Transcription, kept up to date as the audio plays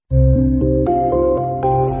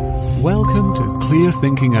Clear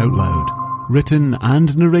Thinking Out Loud, written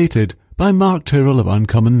and narrated by Mark Tyrrell of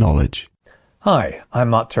Uncommon Knowledge. Hi, I'm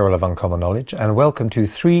Mark Tyrrell of Uncommon Knowledge, and welcome to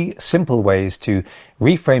 3 simple ways to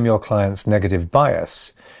reframe your client's negative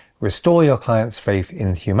bias, restore your client's faith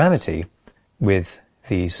in humanity with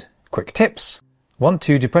these quick tips. Want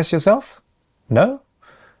to depress yourself? No?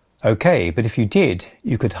 Okay, but if you did,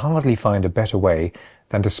 you could hardly find a better way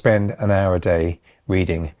than to spend an hour a day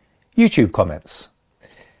reading YouTube comments.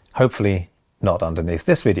 Hopefully not underneath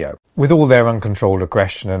this video. With all their uncontrolled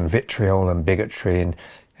aggression and vitriol and bigotry and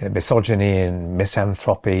misogyny and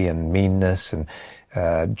misanthropy and meanness and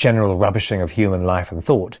general rubbishing of human life and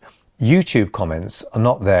thought, YouTube comments are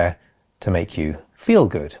not there to make you feel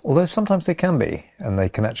good, although sometimes they can be, and they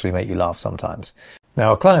can actually make you laugh sometimes.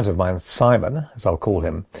 Now, a client of mine, Simon, as I'll call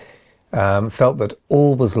him, felt that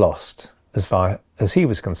all was lost as far as he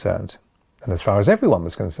was concerned, and as far as everyone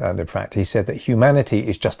was concerned. In fact, he said that humanity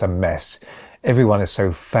is just a mess. Everyone is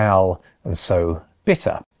so foul and so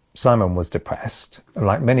bitter. Simon was depressed, and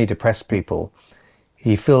like many depressed people,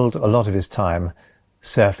 he filled a lot of his time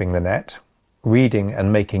surfing the net, reading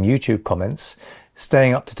and making YouTube comments,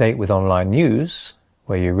 staying up to date with online news,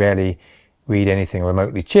 where you rarely read anything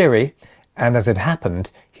remotely cheery, and as it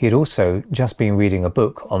happened, he had also just been reading a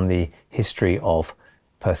book on the history of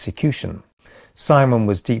persecution. Simon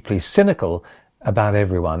was deeply cynical about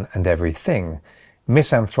everyone and everything.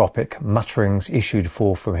 Misanthropic mutterings issued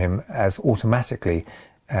forth from him as automatically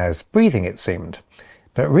as breathing, it seemed.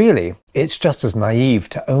 But really, it's just as naive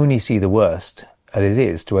to only see the worst as it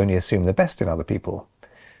is to only assume the best in other people.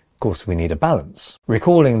 Of course, we need a balance.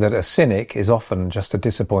 Recalling that a cynic is often just a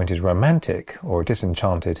disappointed romantic or a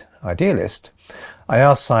disenchanted idealist, I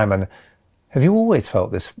asked Simon, have you always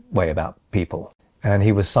felt this way about people? And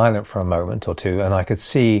he was silent for a moment or two, and I could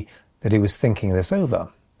see that he was thinking this over,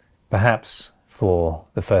 perhaps for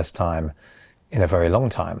the first time in a very long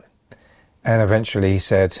time. And eventually he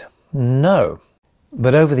said, no.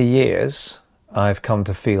 But over the years, I've come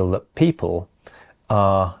to feel that people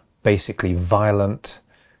are basically violent,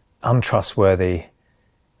 untrustworthy,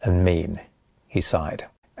 and mean, he sighed.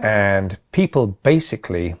 And people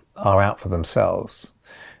basically are out for themselves.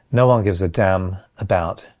 No one gives a damn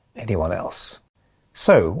about anyone else.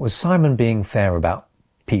 So, was Simon being fair about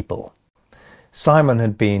people? Simon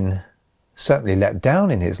had been certainly let down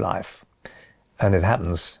in his life, and it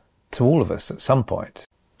happens to all of us at some point.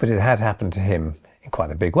 But it had happened to him in quite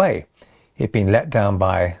a big way. He'd been let down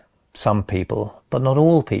by some people, but not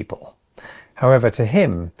all people. However, to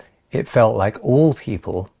him, it felt like all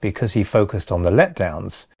people because he focused on the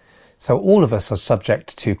letdowns. So all of us are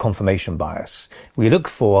subject to confirmation bias. We look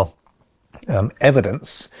for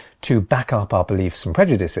evidence to back up our beliefs and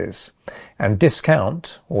prejudices, and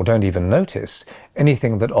discount, or don't even notice,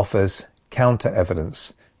 anything that offers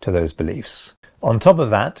counter-evidence to those beliefs. On top of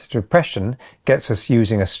that, depression gets us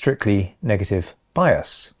using a strictly negative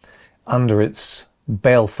bias. Under its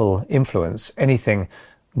baleful influence, anything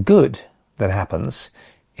good that happens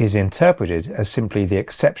is interpreted as simply the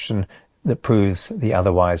exception that proves the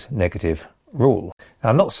otherwise negative rule.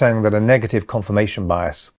 Now, I'm not saying that a negative confirmation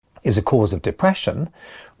bias is a cause of depression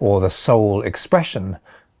or the sole expression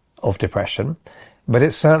of depression, but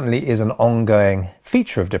it certainly is an ongoing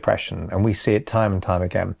feature of depression, and we see it time and time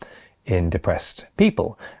again in depressed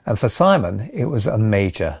people. And for Simon, it was a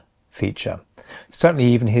major feature. Certainly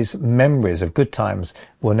even his memories of good times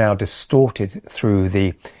were now distorted through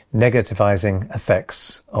the negativizing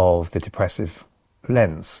effects of the depressive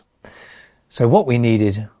lens. So what we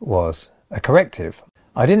needed was a corrective.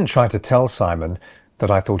 I didn't try to tell Simon that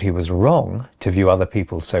I thought he was wrong to view other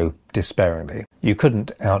people so despairingly. You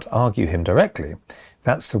couldn't out-argue him directly.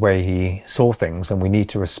 That's the way he saw things, and we need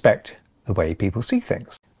to respect the way people see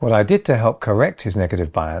things. What I did to help correct his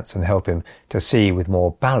negative bias and help him to see with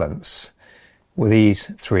more balance were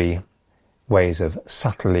these 3 ways of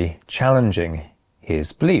subtly challenging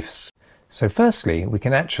his beliefs. So firstly, we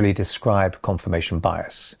can actually describe confirmation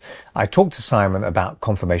bias. I talked to Simon about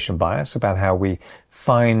confirmation bias, about how we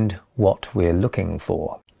find what we're looking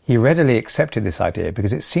for. He readily accepted this idea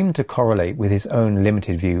because it seemed to correlate with his own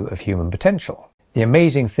limited view of human potential. The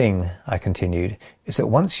amazing thing, I continued, is that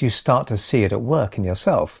once you start to see it at work in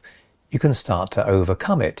yourself, you can start to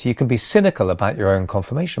overcome it. You can be cynical about your own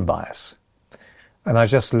confirmation bias. And I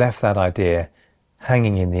just left that idea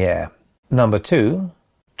hanging in the air. Number 2,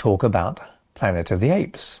 talk about Planet of the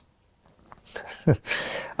Apes.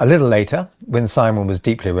 A little later, when Simon was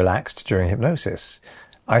deeply relaxed during hypnosis,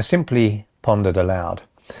 I simply pondered aloud.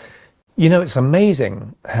 You know, it's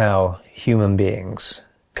amazing how human beings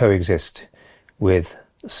coexist with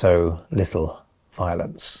so little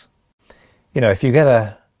violence. You know, if you get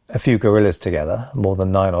a a few gorillas together, more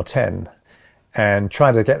than 9 or 10, and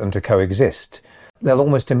try to get them to coexist, they'll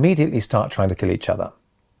almost immediately start trying to kill each other.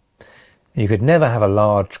 You could never have a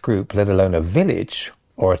large group, let alone a village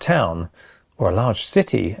or a town or a large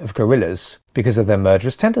city of gorillas because of their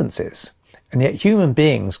murderous tendencies. And yet human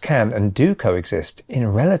beings can and do coexist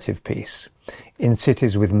in relative peace. In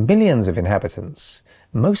cities with millions of inhabitants,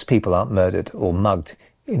 most people aren't murdered or mugged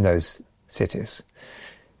in those cities.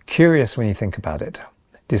 Curious when you think about it,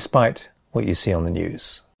 despite what you see on the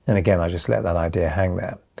news. And again, I just let that idea hang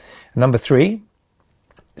there. Number 3,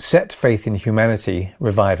 set faith in humanity,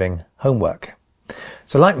 reviving homework.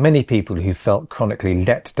 So like many people who felt chronically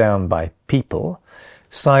let down by people,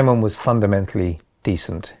 Simon was fundamentally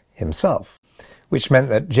decent himself, which meant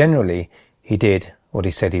that generally he did what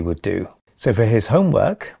he said he would do. So for his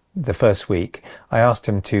homework, the first week, I asked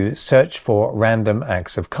him to search for random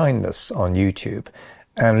acts of kindness on YouTube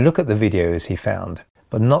and look at the videos he found,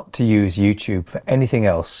 but not to use YouTube for anything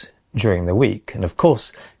else during the week. And of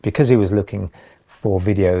course, because he was looking for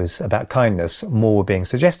videos about kindness, more were being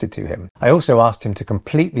suggested to him. I also asked him to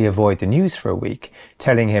completely avoid the news for a week,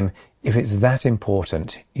 telling him, if it's that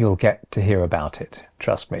important, you'll get to hear about it.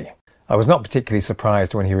 Trust me. I was not particularly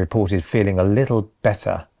surprised when he reported feeling a little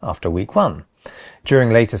better after week 1.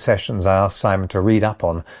 During later sessions, I asked Simon to read up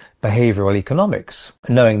on behavioral economics,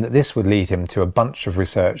 knowing that this would lead him to a bunch of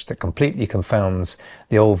research that completely confounds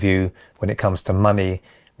the old view when it comes to money.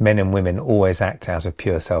 Men and women always act out of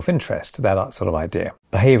pure self-interest, that sort of idea.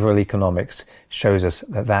 Behavioral economics shows us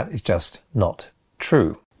that that is just not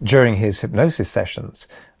true. During his hypnosis sessions,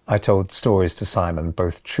 I told stories to Simon,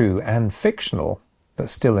 both true and fictional, but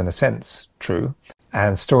still in a sense true,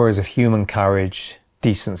 and stories of human courage,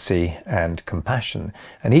 decency and compassion,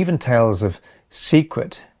 and even tales of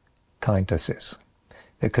secret kindnesses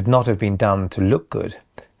that could not have been done to look good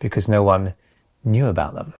because no one knew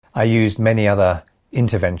about them. I used many other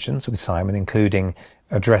interventions with Simon, including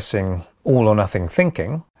addressing all or nothing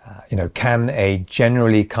thinking. Can a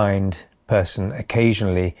generally kind person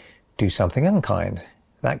occasionally do something unkind?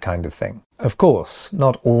 That kind of thing. Of course,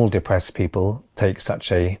 not all depressed people take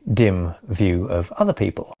such a dim view of other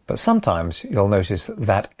people, but sometimes you'll notice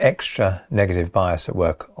that extra negative bias at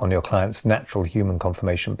work on your client's natural human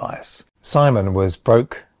confirmation bias. Simon was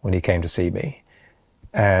broke when he came to see me,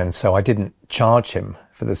 and so I didn't charge him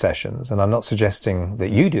for the sessions, and I'm not suggesting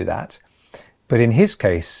that you do that, but in his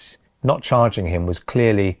case, not charging him was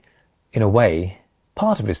clearly, in a way,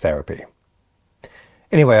 part of his therapy.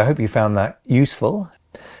 Anyway, I hope you found that useful.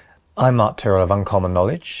 I'm Mark Tyrrell of Uncommon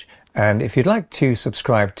Knowledge, and if you'd like to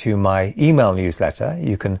subscribe to my email newsletter,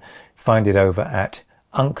 you can find it over at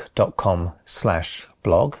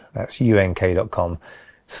unk.com/blog. That's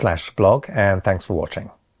unk.com/blog, and thanks for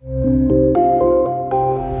watching.